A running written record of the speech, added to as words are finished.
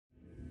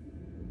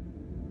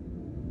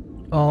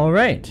All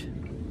right.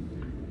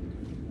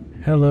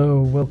 Hello,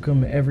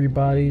 welcome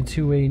everybody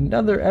to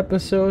another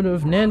episode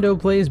of Nando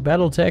Plays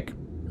BattleTech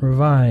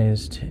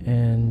Revised.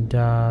 And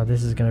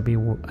this is going to be,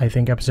 I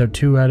think, episode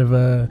 2 out of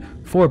a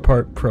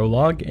 4-part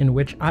prologue in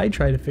which I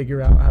try to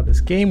figure out how this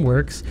game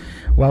works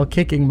while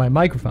kicking my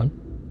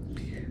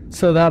microphone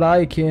so that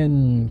I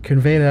can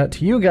convey that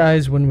to you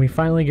guys when we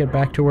finally get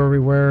back to where we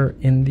were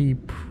in the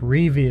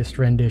previous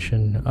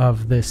rendition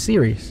of this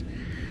series.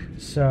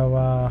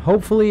 So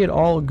hopefully it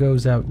all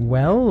goes out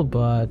well,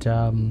 but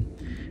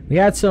we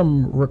had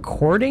some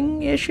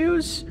recording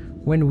issues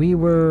when we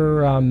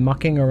were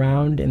mucking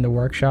around in the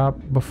workshop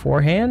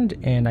beforehand,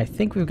 and I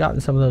think we've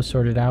gotten some of those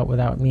sorted out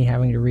without me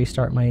having to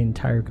restart my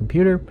entire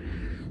computer.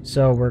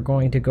 So we're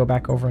going to go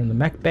back over in the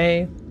mech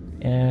bay,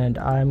 and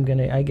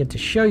I get to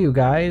show you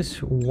guys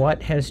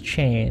what has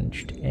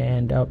changed.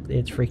 And oh,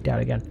 it's freaked out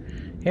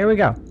again. Here we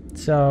go.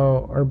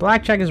 So our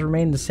blackjack has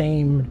remained the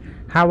same.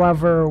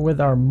 However, with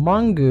our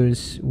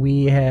mongoose,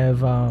 we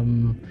have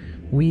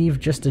we've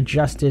just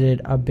adjusted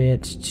it a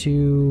bit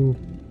to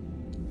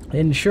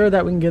ensure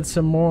that we can get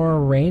some more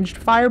ranged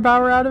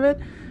firepower out of it.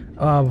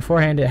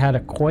 Beforehand, it had a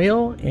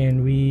coil,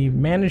 and we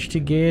managed to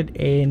get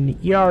an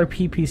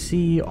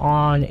ERPPC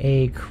on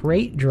a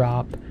crate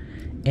drop,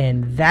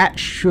 and that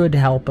should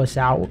help us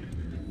out.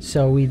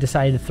 So we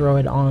decided to throw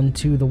it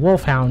onto the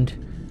Wolfhound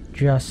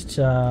just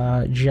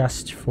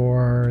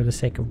for the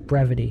sake of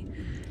brevity.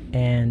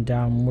 And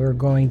we're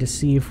going to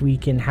see if we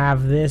can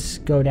have this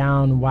go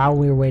down while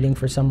we're waiting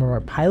for some of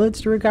our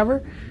pilots to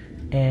recover.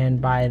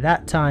 And by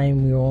that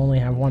time, we will only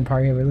have one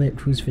pilot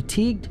who's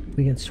fatigued.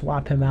 We can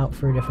swap him out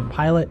for a different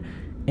pilot,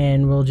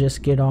 and we'll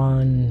just get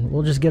on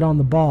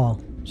the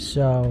ball.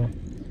 So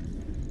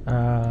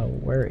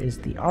where is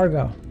the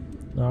Argo?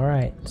 All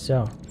right,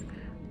 so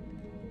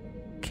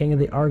King of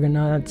the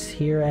Argonauts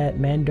here at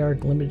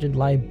Mandark Limited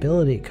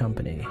Liability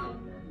Company.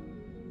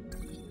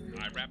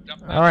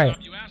 All right.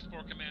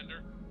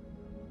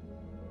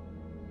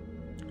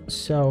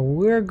 So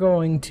we're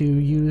going to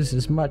use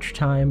as much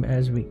time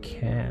as we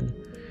can.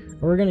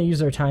 We're going to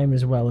use our time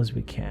as well as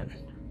we can.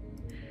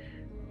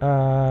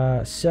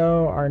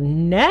 So our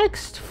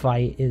next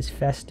fight is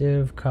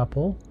Festive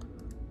Couple.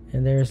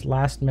 And there's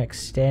Last Mech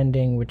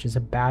Standing, which is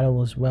a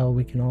battle as well.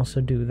 We can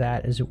also do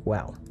that as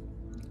well.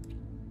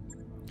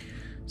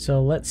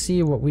 So let's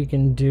see what we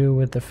can do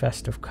with the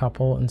Festive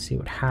Couple and see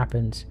what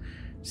happens.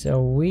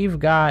 So we've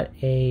got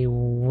a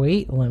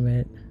weight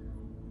limit.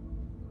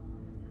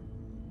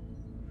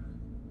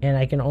 And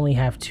I can only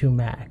have 2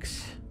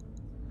 max.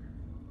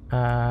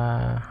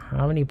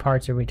 How many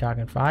parts are we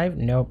talking? 5?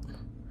 Nope.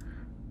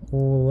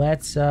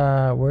 Let's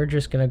we're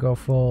just gonna go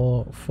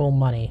full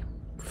money.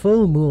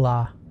 Full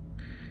moolah.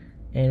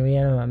 And we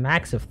have a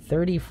max of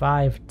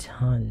 35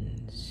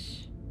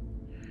 tons.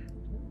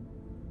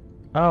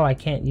 Oh, I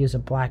can't use a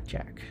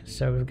blackjack.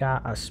 So we've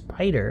got a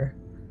spider.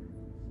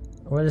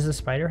 What does the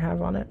spider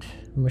have on it?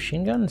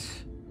 Machine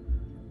guns?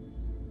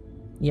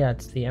 Yeah,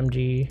 it's the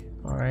MG.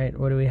 Alright,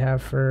 what do we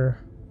have for...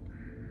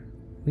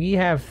 We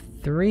have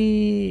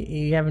 3.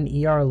 You have an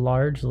ER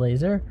large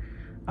laser.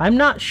 I'm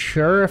not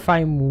sure if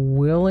I'm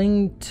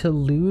willing to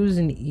lose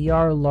an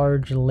ER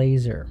large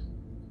laser.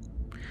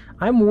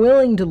 I'm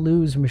willing to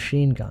lose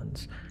machine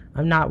guns.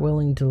 I'm not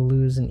willing to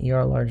lose an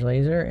ER large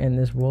laser. And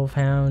this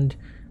Wolfhound,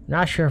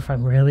 not sure if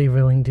I'm really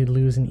willing to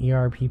lose an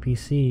ER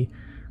PPC.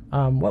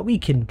 What we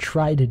can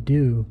try to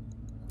do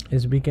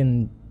is we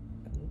can,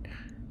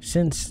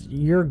 since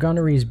your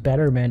gunnery is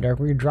better, Mandark,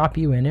 we're going to drop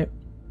you in it.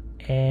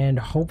 And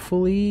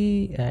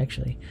hopefully,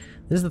 actually,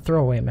 this is the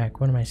throwaway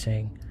mech. What am I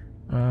saying?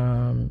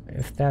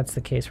 If that's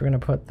the case, we're going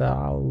to put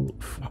the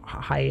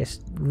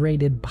highest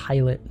rated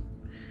pilot.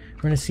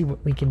 We're going to see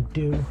what we can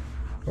do.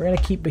 We're going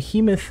to keep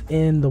Behemoth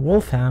in the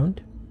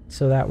Wolfhound,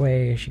 so that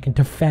way she can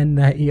defend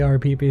that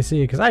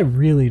ERPPC, because I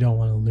really don't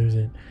want to lose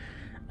it.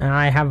 And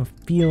I have a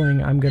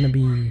feeling I'm going to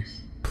be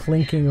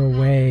plinking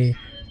away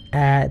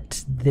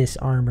at this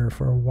armor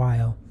for a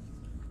while.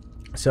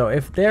 So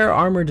if their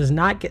armor does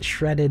not get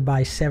shredded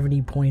by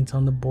 70 points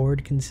on the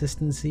board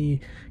consistently,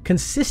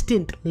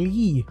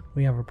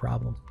 we have a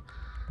problem.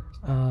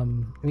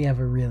 We have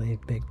a really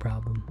big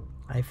problem.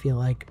 I feel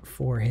like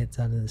 4 hits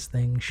out of this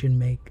thing should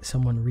make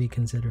someone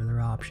reconsider their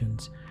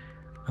options.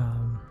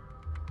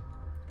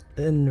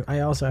 Then I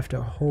also have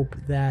to hope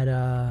that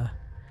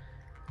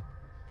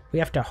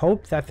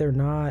they're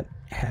not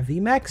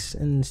heavy mechs,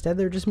 and instead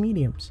they're just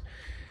mediums.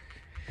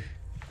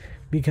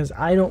 Because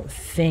I don't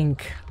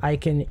think I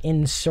can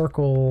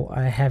encircle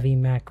a heavy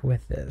mech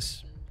with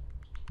this.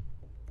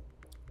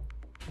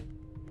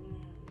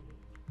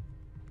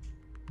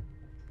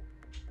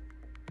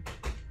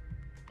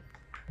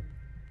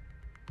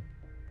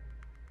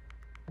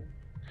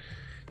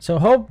 So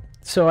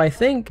I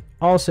think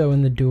also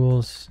in the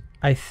duels,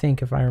 I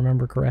think if I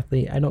remember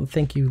correctly, I don't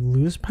think you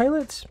lose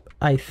pilots.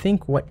 I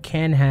think what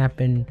can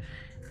happen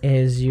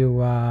is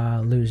you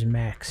lose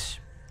mechs.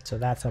 So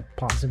that's a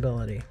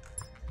possibility.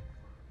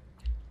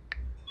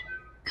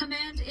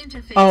 Command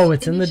interface. Oh,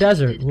 it's in the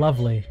desert.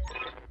 Lovely.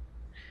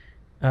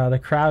 The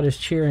crowd is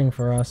cheering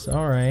for us.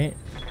 All right.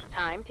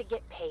 Time to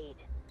get paid.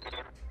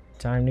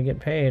 Time to get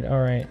paid.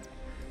 Alright.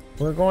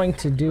 We're going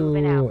to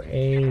do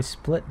a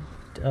split...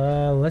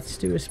 let's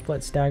do a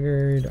split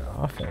staggered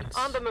offense.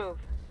 On the move.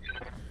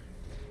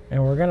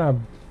 And we're gonna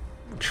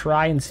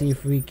try and see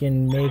if we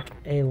can make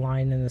a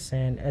line in the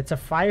sand. It's a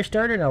fire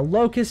starter and a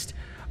locust.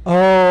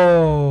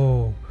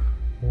 Oh!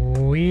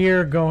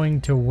 We're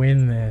going to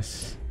win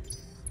this.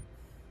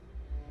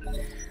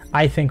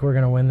 I think we're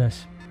gonna win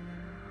this.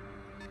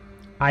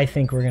 I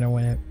think we're gonna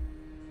win it.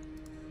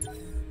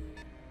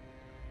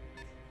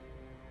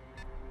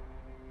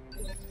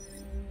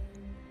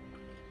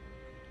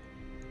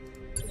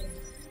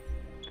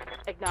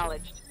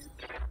 Acknowledged.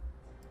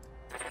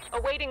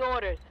 Awaiting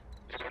orders.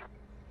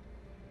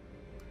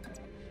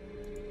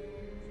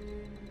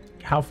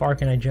 How far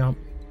can I jump?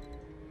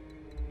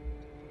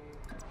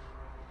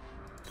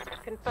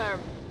 Confirm.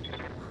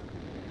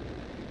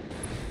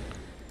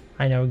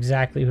 I know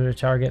exactly who to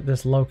target.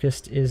 This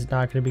locust is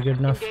not going to be good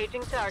enough.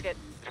 Engaging target.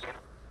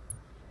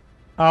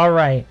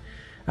 Alright.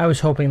 I was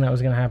hoping that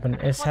was going to happen.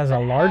 This has a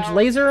large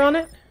laser on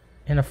it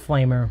and a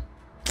flamer.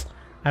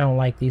 I don't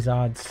like these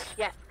odds.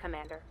 Yes,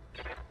 Commander.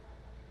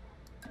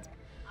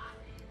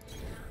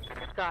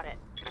 Got it.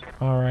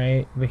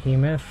 Alright,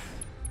 Behemoth.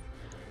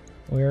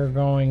 We're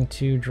going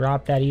to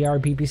drop that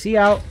ERPPC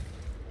out.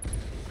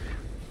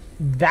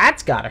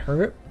 That's gotta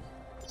hurt.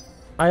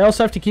 I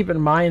also have to keep in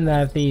mind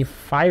that the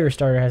fire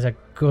starter has a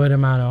good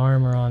amount of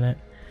armor on it.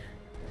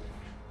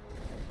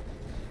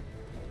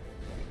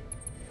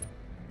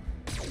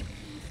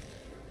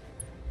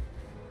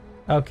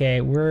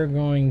 Okay, we're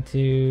going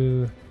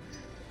to...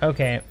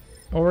 Okay,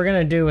 what we're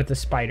gonna do with the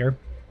spider...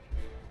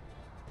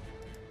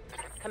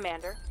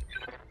 Commander.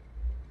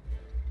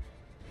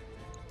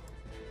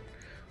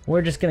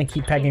 We're just gonna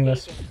keep pegging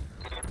this.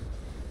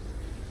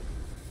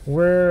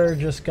 We're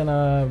just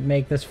gonna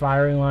make this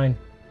firing line.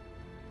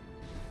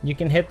 You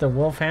can hit the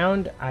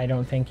wolfhound. I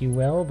don't think you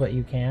will, but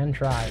you can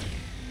try.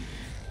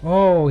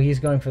 Oh, he's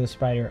going for the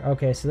spider.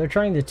 Okay, so they're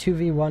trying to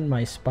 2v1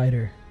 my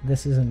spider.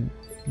 This isn't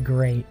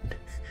great.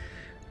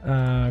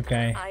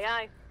 Okay. Aye,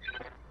 aye.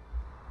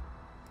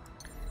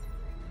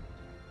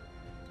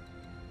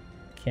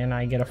 Can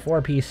I get a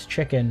 4-piece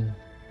chicken?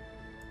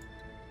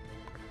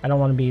 I don't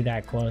want to be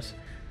that close.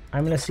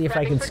 I'm going to see if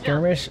I can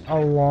skirmish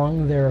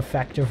along their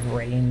effective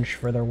range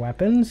for their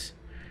weapons.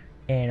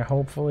 And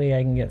hopefully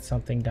I can get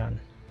something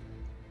done.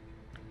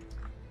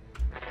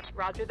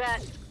 Roger that.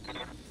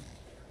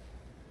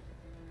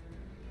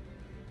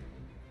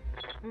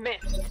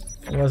 Missed.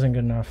 It wasn't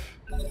good enough.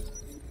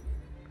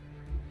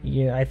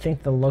 Yeah, I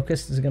think the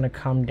locust is going to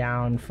come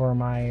down for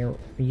my...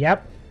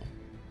 Yep.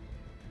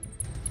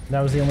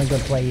 That was the only good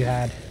play you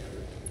had.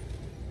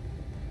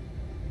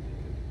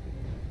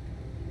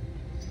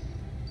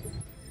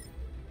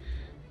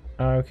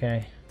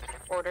 Okay.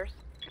 Orders.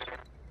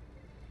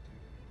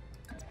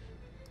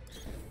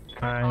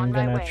 I'm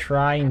gonna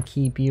try and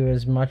keep you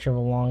as much of a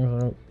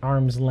long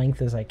arm's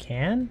length as I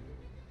can.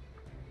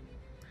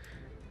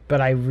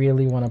 But I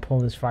really want to pull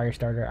this fire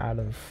starter out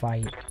of the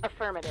fight.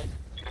 Affirmative.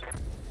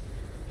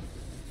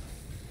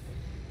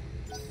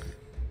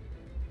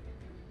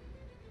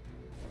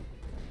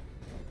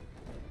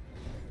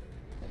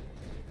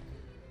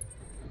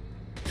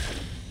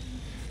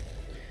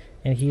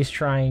 And he's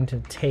trying to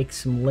take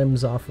some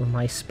limbs off of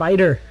my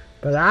spider.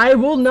 But I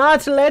will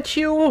not let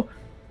you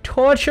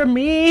torture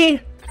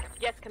me!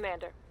 Yes,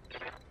 Commander.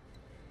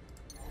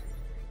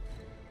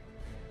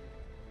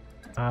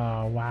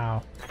 Oh,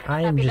 wow.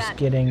 I am just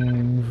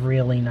getting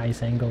really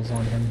nice angles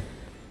on him.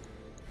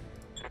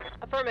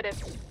 Affirmative.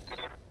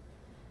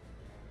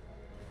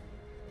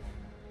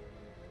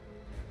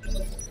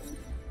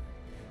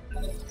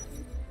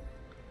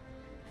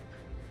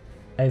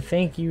 I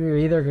think you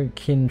either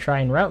can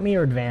try and route me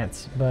or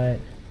advance, but...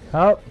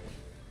 Oh!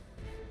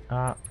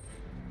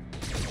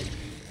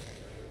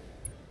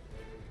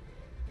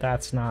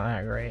 That's not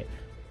that great.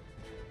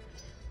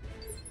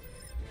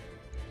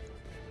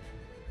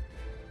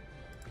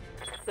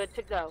 Good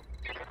to go.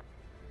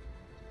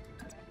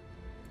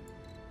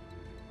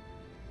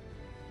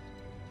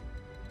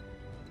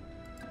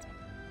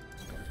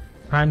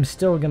 I'm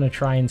still gonna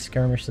try and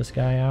skirmish this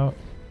guy out.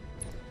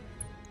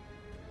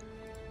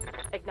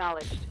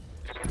 Acknowledged.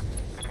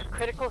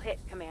 Critical hit,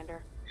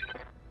 Commander.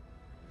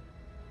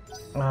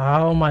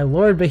 Oh my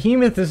lord,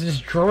 Behemoth is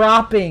just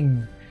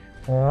dropping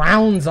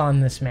rounds on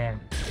this man.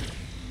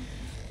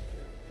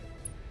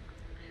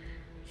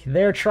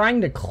 They're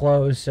trying to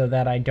close so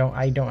that I don't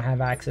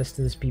have access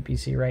to this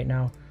PPC right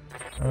now.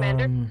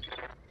 Commander.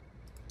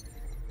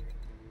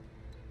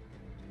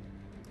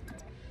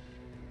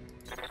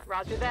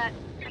 Roger that.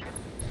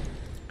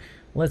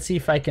 Let's see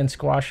if I can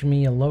squash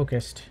me a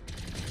locust.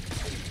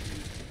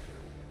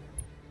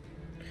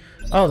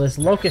 Oh, this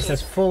locust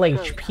has full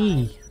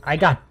HP. I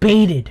got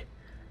baited.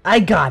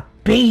 I got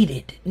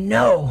baited.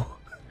 No.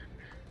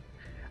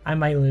 I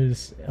might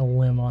lose a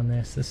limb on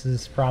this. This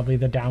is probably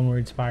the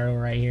downward spiral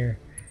right here.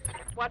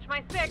 Watch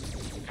my six.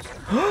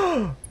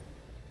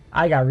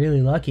 I got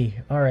really lucky.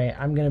 Alright,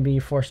 I'm gonna be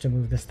forced to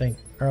move this thing,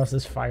 or else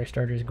this fire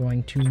starter is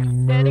going to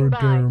Standing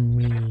by. murder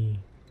me.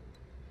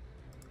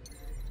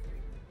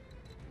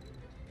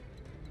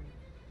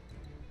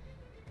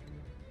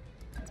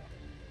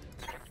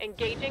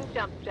 Engaging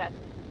jump jet.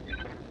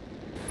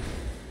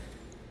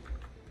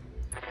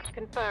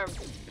 Confirmed.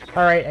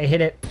 Alright, I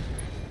hit it.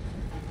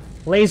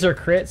 Laser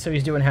crit, so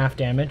he's doing half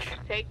damage.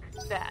 Take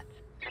that.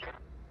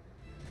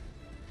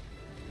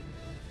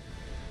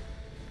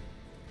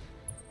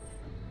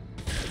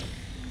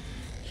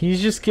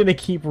 He's just gonna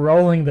keep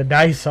rolling the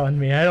dice on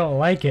me. I don't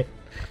like it.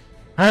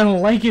 I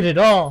don't like it at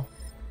all.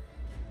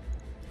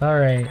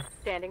 Alright.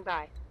 Standing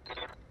by.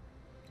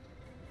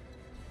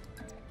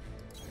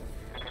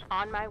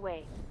 On my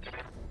way.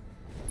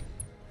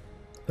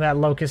 That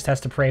Locust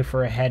has to pray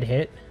for a head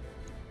hit.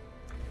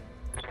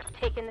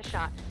 Taking the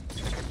shot.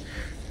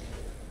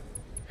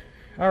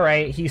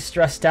 Alright, he's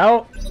stressed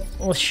out.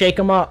 Let's shake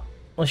him up.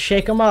 Let's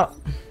shake him up.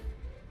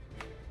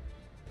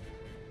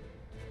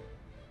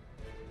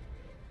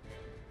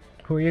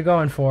 Who are you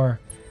going for?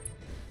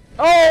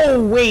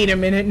 Oh, wait a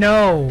minute,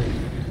 no!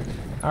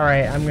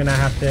 Alright, I'm gonna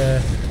have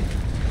to...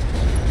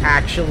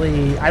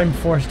 Actually, I'm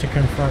forced to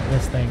confront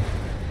this thing.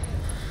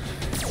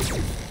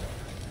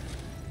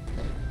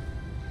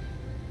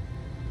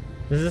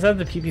 Does this have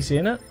the PPC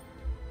in it?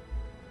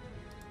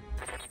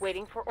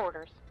 Waiting for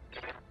orders.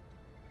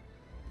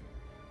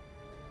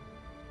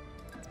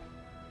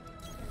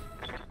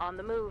 On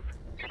the move.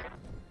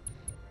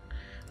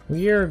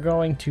 We are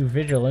going to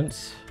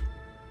Vigilance.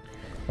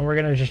 And we're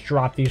gonna just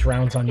drop these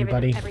rounds on you, Giving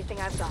buddy. everything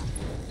I've got.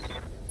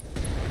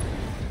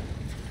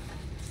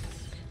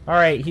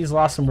 Alright, he's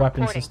lost some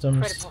weapon Reporting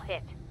systems. Critical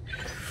hit.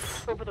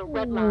 Over the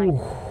red line.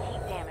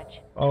 Deep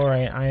damage.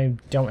 Alright, I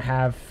don't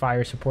have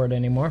fire support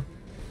anymore.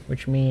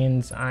 Which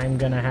means I'm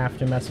gonna have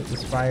to mess with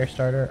this fire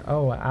starter.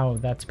 Oh, ow,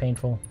 that's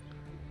painful.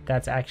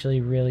 That's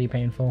actually really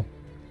painful.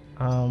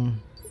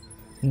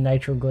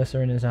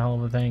 Nitroglycerin is a hell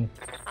of a thing.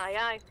 Aye,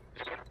 aye.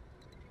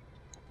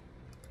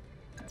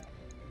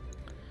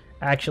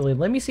 Actually,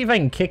 let me see if I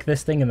can kick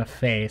this thing in the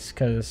face,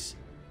 because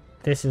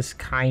this is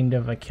kind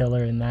of a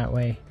killer in that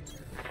way.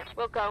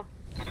 We'll go.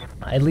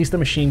 At least the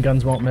machine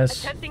guns won't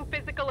miss. Attempting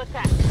physical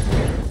attack.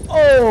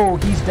 Oh,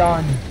 he's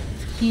done.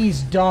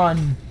 He's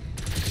done.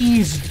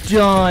 He's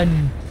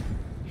done.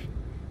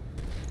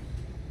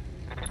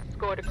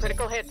 Scored a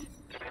critical hit.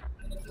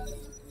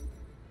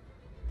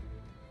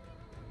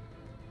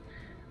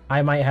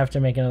 I might have to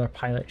make another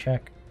pilot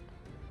check.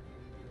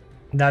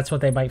 That's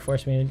what they might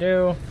force me to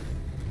do.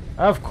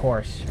 Of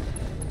course.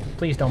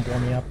 Please don't blow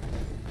me up.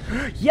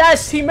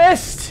 Yes, he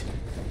missed!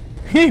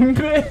 He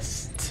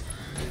missed!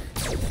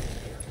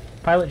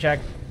 Pilot check.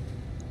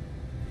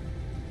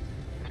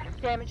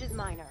 Damage is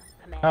minor,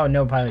 Commander. Oh,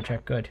 no pilot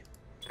check. Good.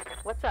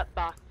 What's up,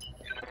 boss?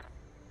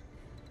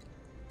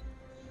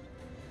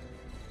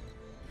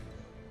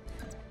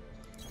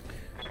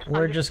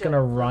 We're just Understood.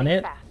 gonna run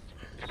it. Fast.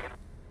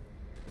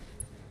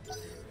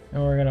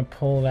 And we're gonna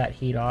pull that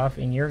heat off,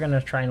 and you're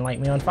gonna try and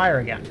light me on fire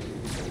again.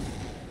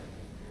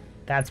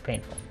 That's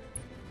painful.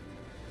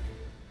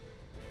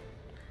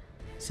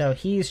 So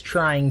he's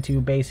trying to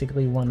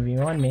basically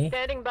 1v1 me,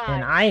 Standing by.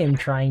 and I am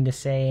trying to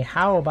say,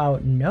 how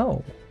about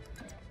no?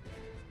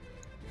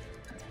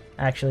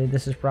 Actually,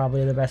 this is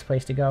probably the best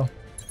place to go.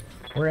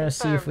 We're gonna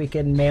see if we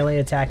can melee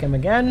attack him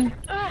again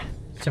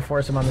to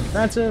force him on the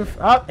defensive.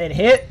 Oh, it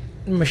hit!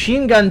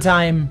 Machine gun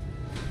time!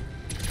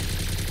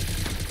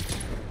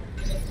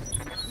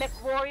 Mech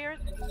warriors,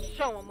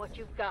 show them what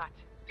you've got.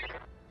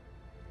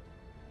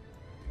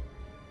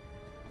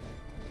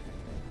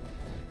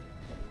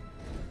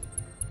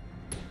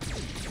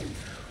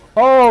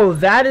 Oh,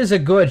 that is a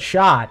good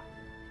shot.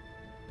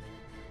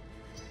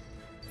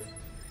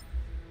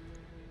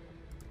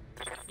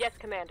 Yes,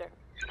 Commander.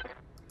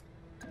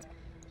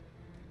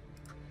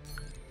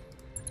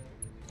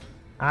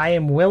 I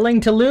am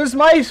willing to lose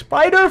my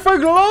spider for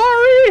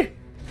glory!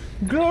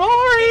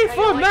 Glory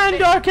for like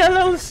Mandark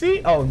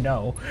LLC! Oh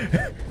no.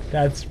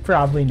 That's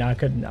probably not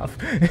good enough.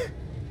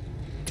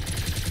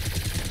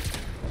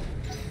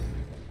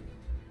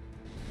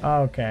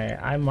 Okay,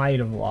 I might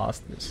have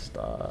lost this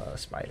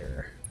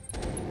spider.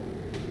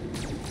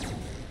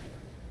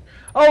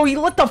 Oh, he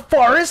lit the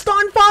forest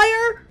on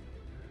fire?!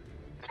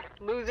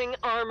 Losing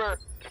armor.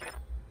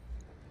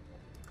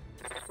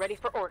 Ready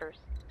for orders.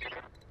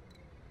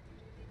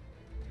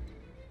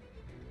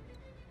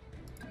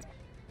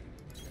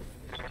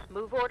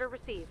 Move order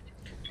received.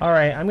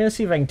 Alright, I'm gonna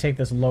see if I can take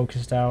this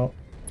Locust out.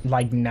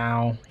 Like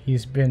now.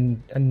 He's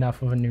been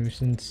enough of a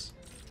nuisance.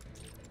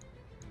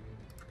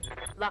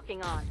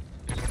 Locking on.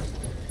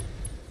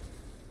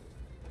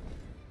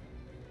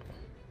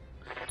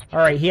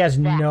 Alright, he has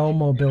no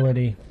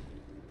mobility.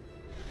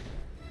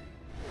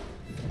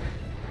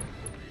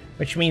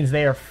 Which means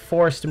they are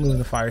forced to move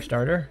the fire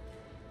starter.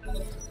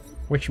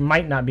 Which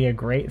might not be a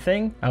great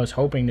thing. I was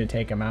hoping to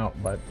take him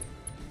out, but...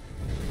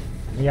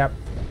 Yep,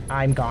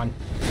 I'm gone.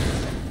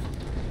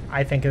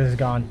 I think it is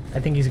gone. I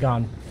think he's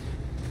gone.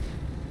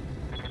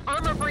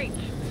 Armor breach.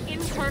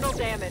 Internal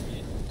damage.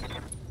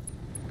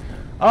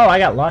 Oh, I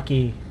got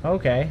lucky.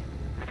 Okay.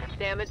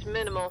 Damage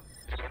minimal.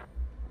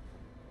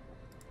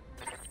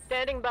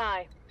 Standing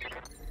by.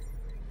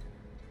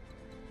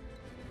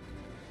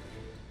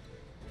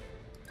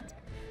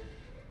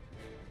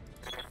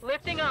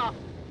 Lifting off.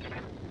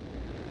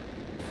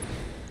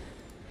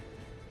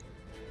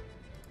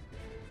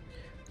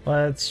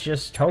 Let's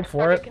just hope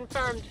for Target it.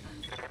 confirmed.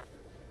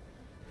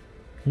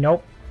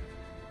 Nope.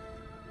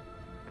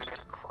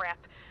 Crap.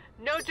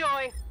 No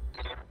joy.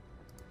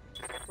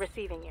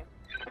 Receiving you.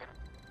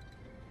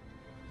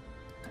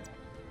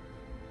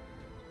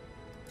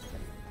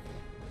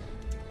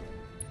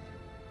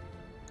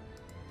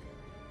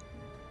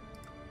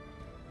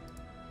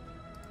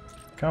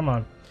 Come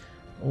on.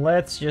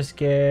 Let's just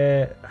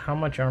get... How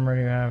much armor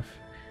do you have?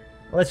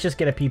 Let's just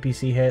get a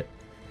PPC hit.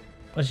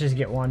 Let's just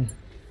get one.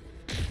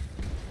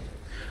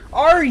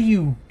 Are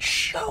you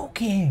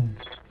joking?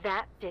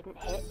 That didn't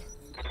hit.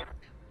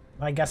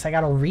 I guess I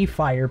got a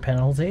refire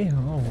penalty.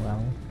 Oh,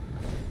 well.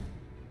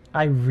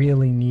 I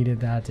really needed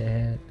that to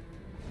hit.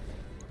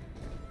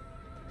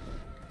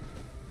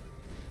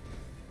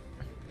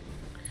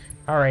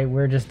 Alright,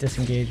 we're just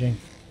disengaging.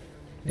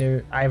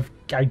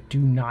 I do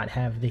not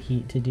have the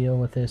heat to deal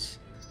with this.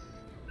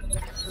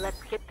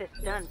 Let's get this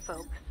done,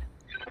 folks.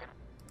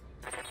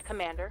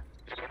 Commander.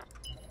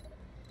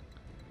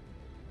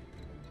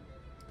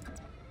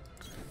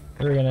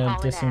 We're gonna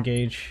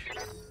disengage.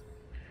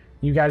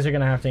 You guys are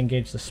gonna have to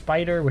engage the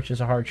spider, which is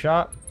a hard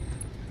shot.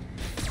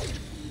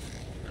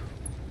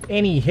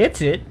 And he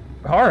hits it.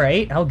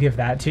 Alright, I'll give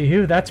that to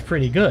you. That's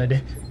pretty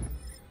good.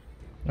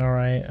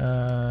 Alright,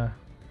 Aye,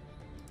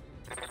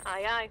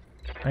 aye.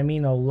 I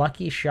mean, a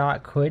lucky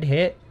shot could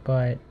hit,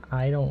 but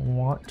I don't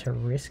want to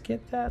risk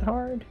it that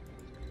hard.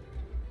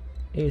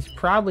 It's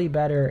probably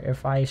better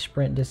if I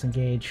sprint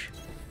disengage.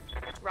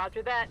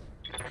 Roger that.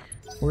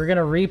 We're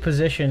gonna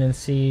reposition and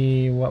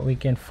see what we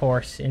can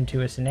force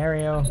into a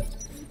scenario.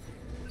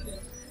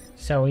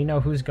 So we know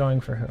who's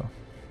going for who.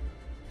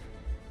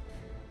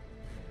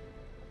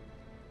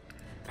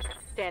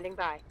 Standing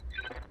by.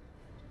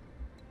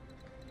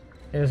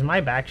 Is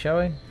my back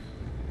showing?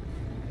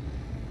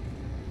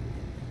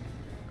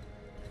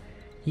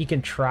 You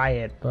can try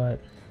it, but...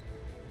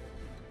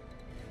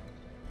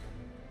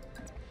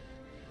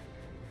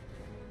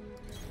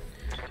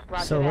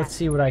 Roger So that. let's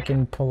see what I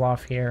can pull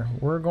off here.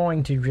 We're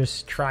going to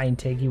just try and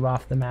take you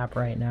off the map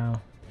right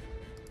now.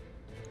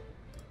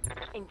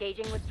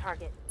 Engaging with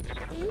target.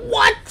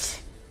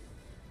 What?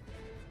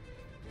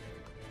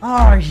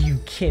 Are you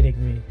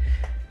kidding me?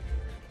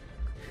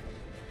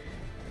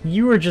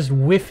 You were just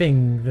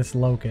whiffing this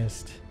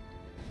locust.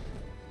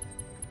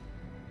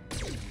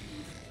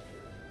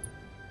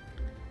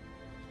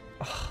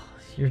 Oh,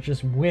 you're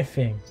just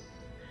whiffing.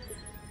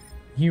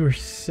 You are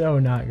so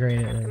not great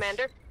at this.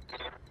 Commander.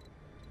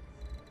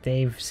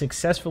 They've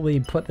successfully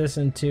put this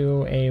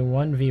into a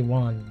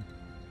 1v1.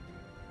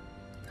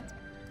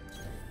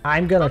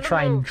 I'm gonna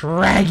try and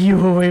drag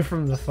you away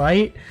from the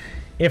fight.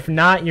 If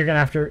not, you're gonna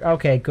have to...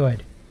 Okay,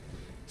 good.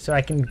 So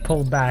I can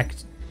pull back.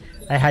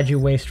 I had you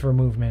waste for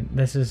movement.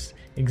 This is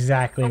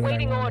exactly what I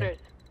Awaiting wanted. orders.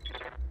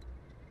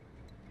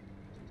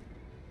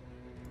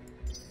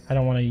 I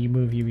don't want to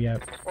move you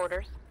yet.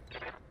 Orders.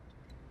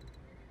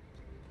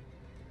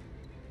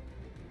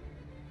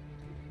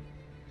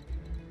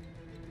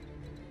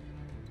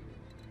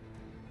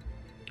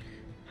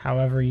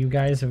 However, you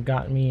guys have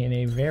gotten me in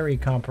a very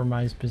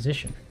compromised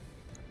position.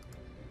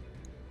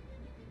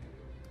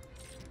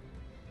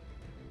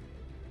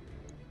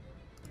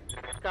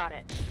 Got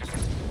it.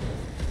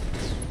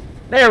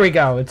 There we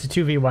go. It's a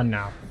 2v1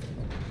 now.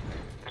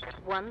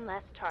 One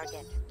less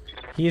target.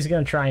 He's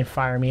gonna try and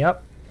fire me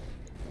up.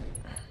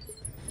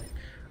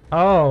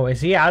 Oh,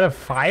 is he out of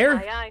fire?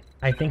 Aye, aye.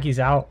 I think he's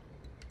out.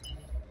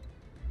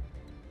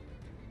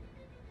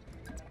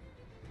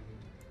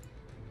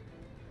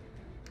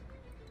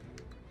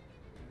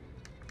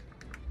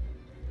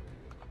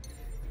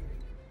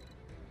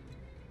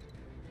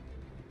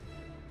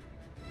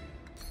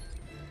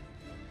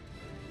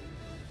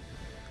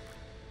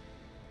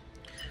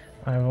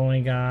 I've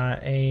only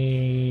got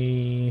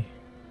a...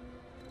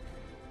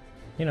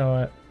 You know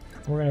what?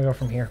 We're gonna go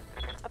from here.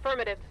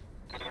 Affirmative.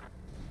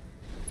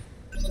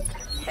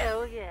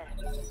 Hell yeah.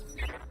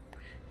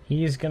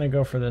 He's gonna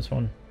go for this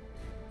one.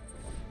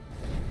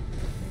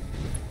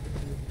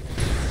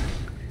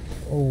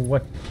 Oh,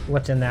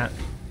 what's in that?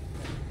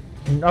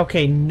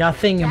 Okay,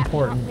 nothing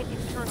important. Cockpit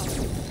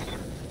internal.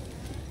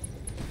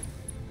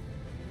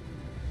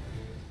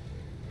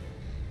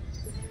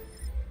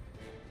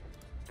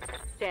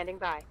 Standing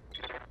by.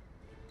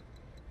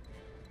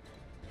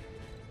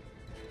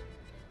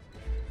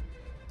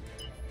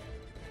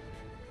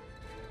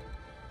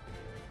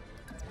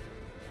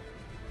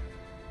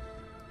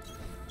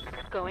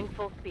 Going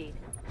full speed.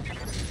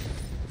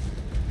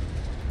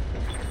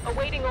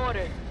 Awaiting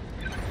orders.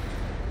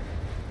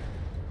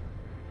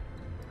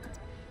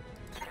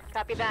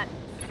 Copy that.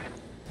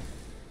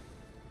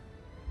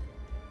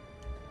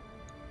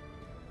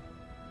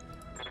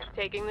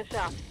 Taking the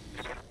shot.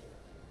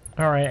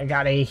 Alright, I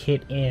got a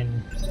hit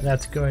in.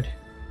 That's good.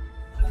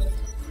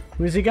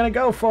 Who's he gonna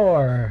go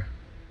for?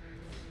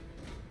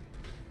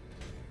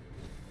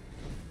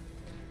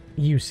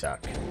 You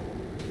suck.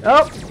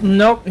 Oh,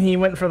 nope. He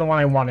went for the one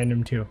I wanted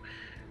him to.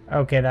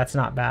 Okay, that's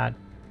not bad.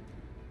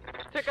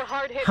 Took a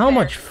hard hit How there.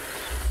 much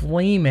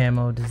flame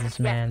ammo does this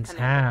man's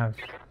have?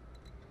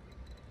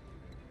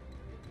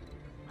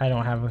 I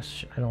don't have a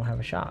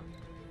shot.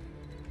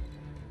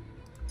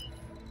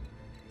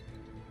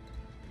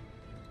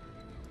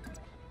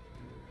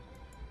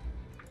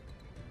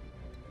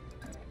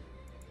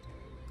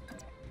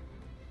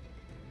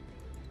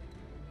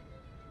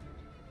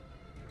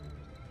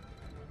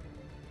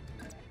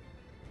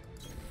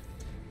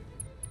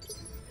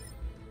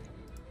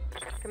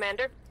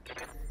 Commander?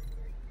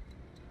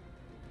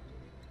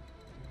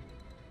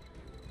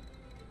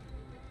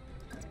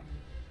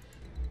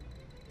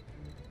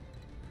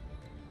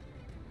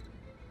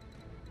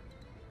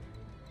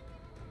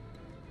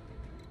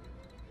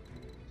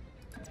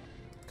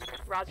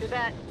 Roger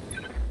that.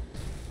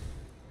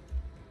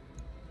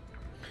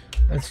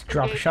 Let's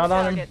drop a Engage shot the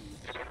on him. target.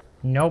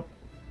 Nope.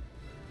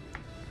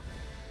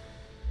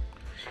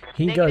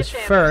 He Negative goes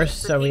damage.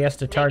 first, so he Repeat, has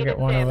to target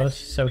negative one of damage. us.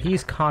 So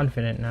he's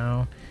confident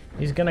now.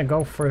 He's gonna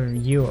go for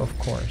you, of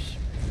course.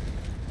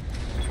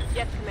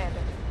 Yes, Commander.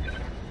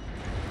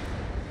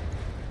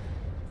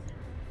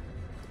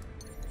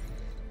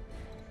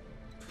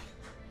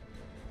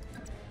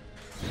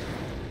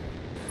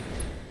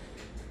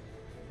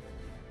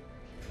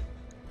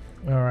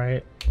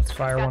 Alright, let's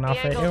fire Got one the off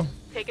at angle. you.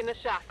 Taking the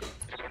shot.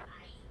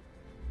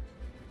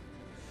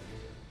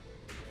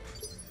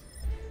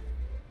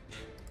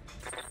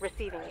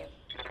 Receiving you.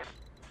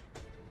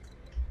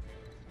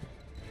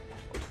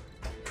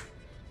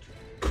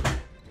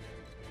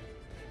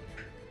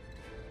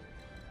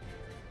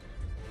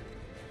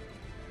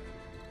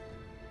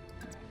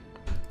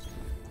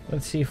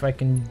 Let's see if I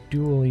can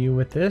duel you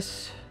with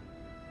this.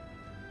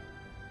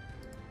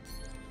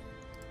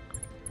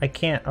 I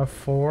can't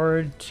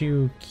afford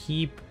to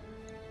keep,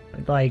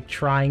 like,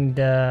 trying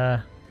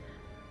to...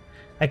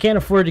 I can't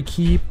afford to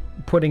keep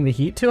putting the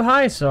heat too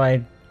high, so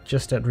I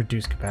just at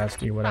reduced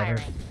capacity, whatever.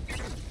 Firing.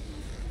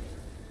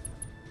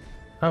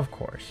 Of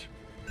course.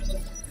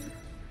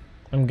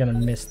 I'm gonna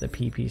miss the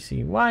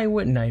PPC. Why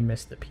wouldn't I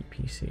miss the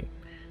PPC?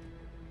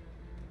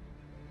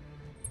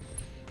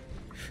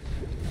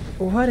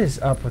 What is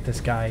up with this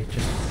guy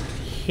just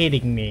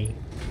hitting me?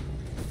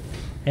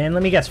 And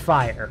let me guess,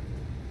 fire.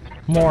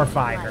 More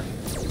fire.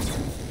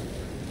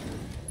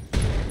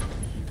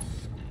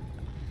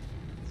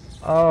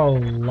 Oh,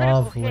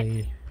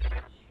 lovely.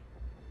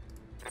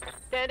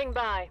 Standing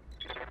by.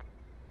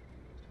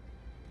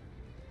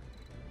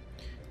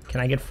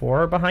 Can I get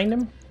 4 behind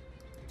him?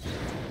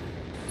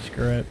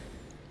 Screw it.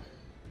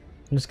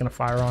 I'm just gonna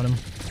fire on him.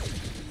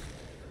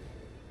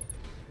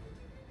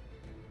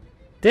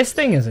 This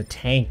thing is a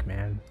tank,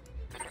 man.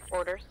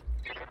 Orders.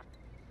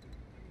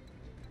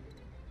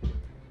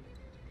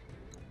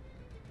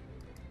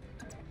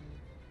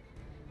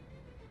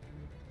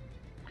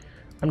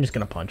 I'm just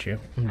gonna punch you.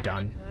 I'm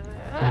done.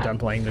 I'm done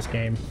playing this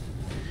game.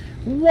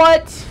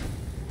 What?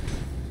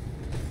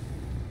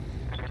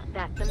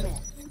 That's a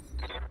miss.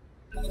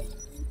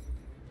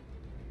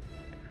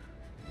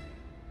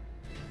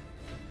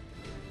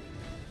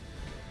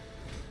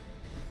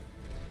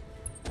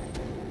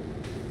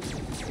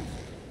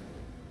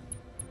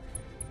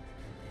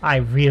 I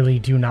really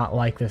do not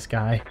like this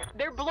guy.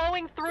 They're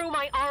blowing through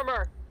my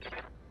armor.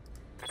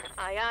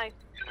 Aye, aye.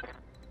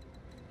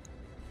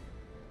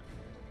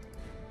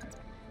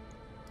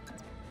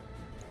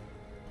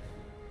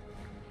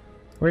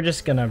 We're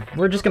just gonna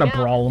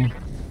brawl him.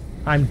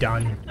 I'm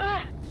done.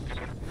 Ah.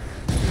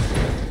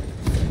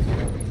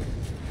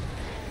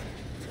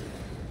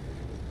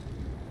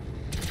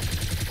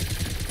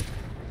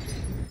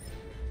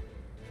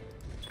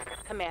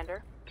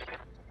 Commander.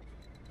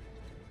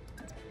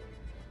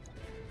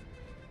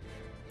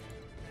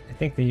 I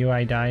think the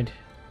UI died.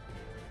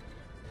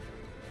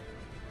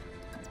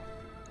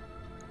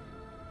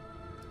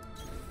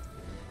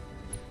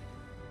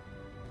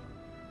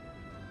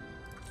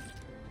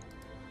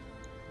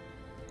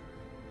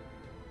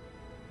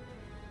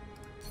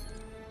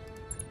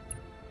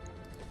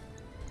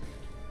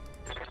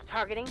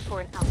 Targeting for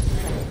an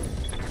altitude.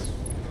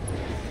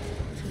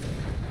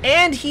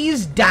 And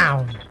he's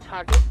down.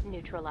 Target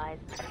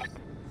neutralized.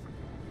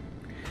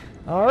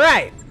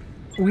 Alright.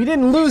 We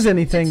didn't lose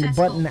anything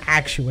but an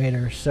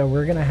actuator, so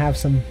we're gonna have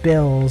some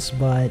bills,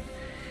 but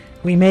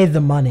we made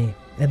the money,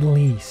 at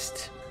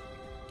least.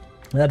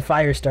 That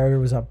fire starter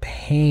was a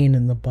pain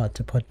in the butt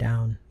to put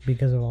down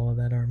because of all of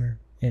that armor.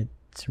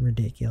 It's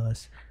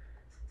ridiculous.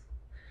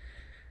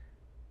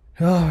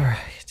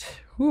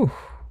 Alright. Whew.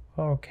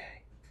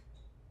 Okay.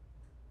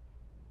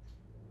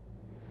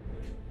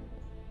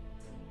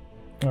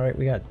 Alright,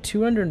 we got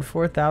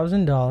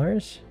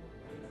 $204,000.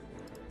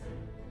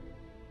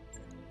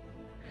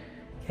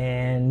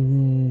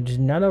 And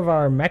none of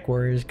our mech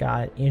warriors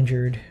got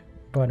injured,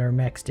 but our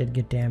mechs did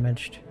get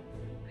damaged.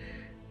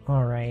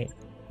 Alright,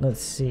 let's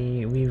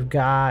see. We've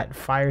got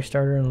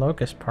Firestarter and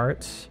Locust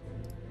parts.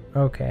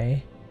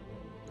 Okay.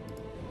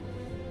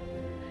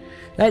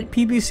 That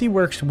PVC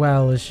works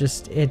well, it's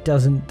just, it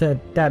doesn't,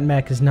 that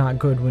mech is not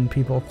good when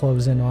people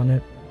close in on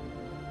it.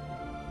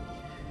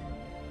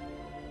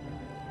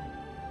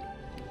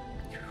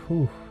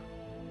 Whew.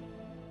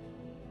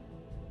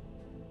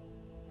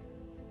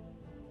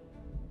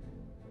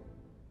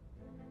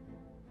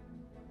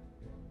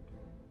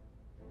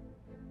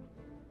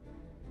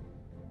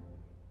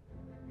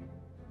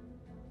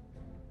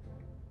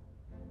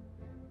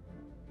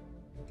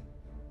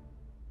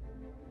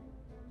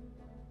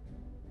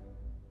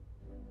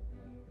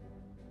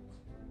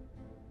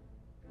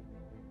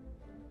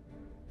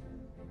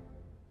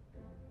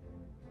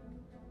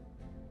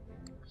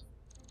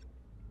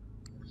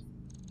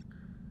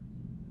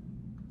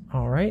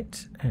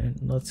 Alright, and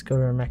let's go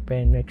to our mech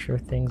bay and make sure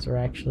things are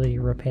actually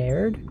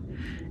repaired.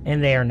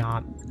 And they are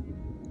not.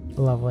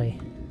 Lovely.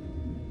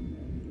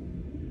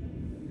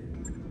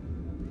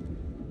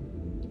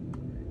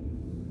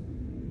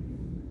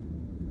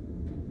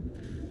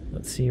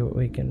 Let's see what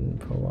we can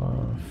pull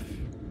off.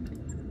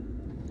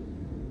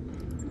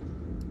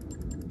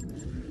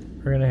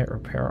 We're gonna hit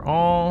repair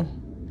all.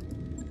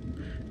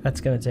 That's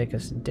gonna take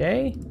us a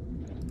day.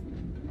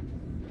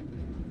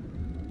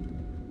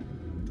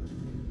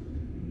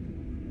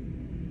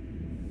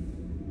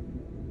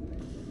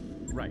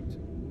 Right.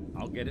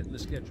 I'll get it in the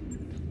schedule.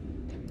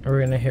 We're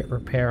gonna hit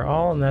repair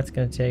all, and that's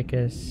gonna take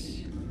us...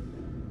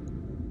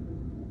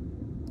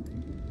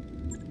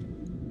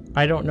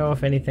 I don't know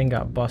if anything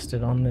got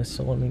busted on this,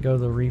 so let me go to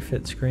the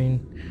refit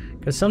screen.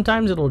 Because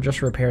sometimes it'll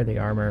just repair the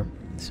armor.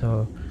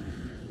 So,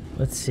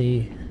 let's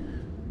see.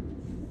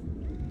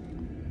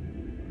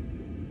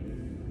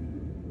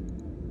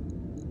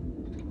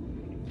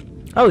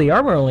 Oh, the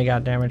armor only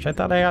got damaged. I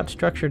thought I got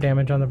structure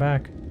damage on the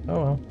back. Oh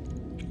well.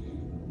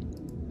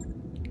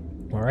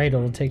 Alright,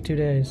 it'll take 2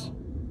 days.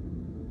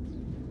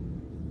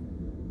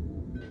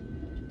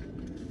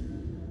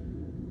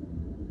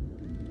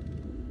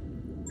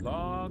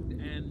 Logged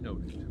and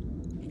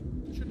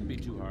noted. Shouldn't be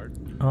too hard.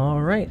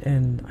 Alright,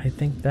 and I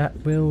think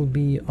that will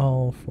be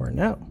all for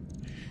now.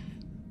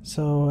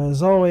 So,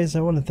 as always,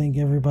 I want to thank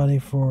everybody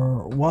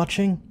for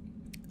watching.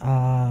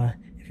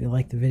 If you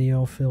like the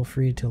video, feel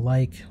free to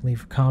like,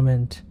 leave a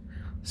comment,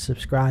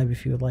 subscribe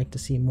if you would like to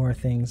see more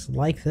things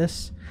like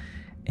this.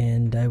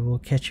 And I will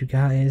catch you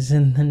guys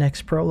in the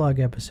next Prologue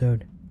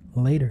episode.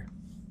 Later.